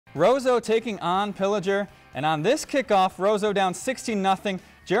Roseau taking on Pillager, and on this kickoff, Roseau down 16-0.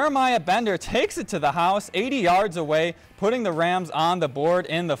 Jeremiah Bender takes it to the house 80 yards away, putting the Rams on the board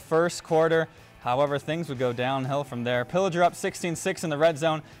in the first quarter. However, things would go downhill from there. Pillager up 16-6 in the red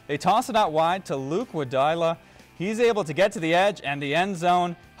zone. They toss it out wide to Luke Wadila. He's able to get to the edge and the end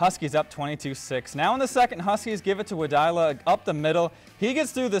zone. Huskies up 22-6. Now in the second, Huskies give it to Wadila up the middle. He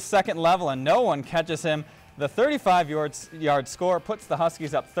gets through the second level and no one catches him. The 35-yard score puts the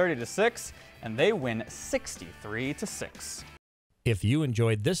Huskies up 30-6, and they win 63-6. If you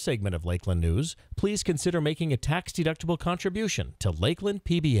enjoyed this segment of Lakeland News, please consider making a tax-deductible contribution to Lakeland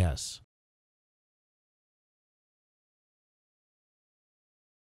PBS.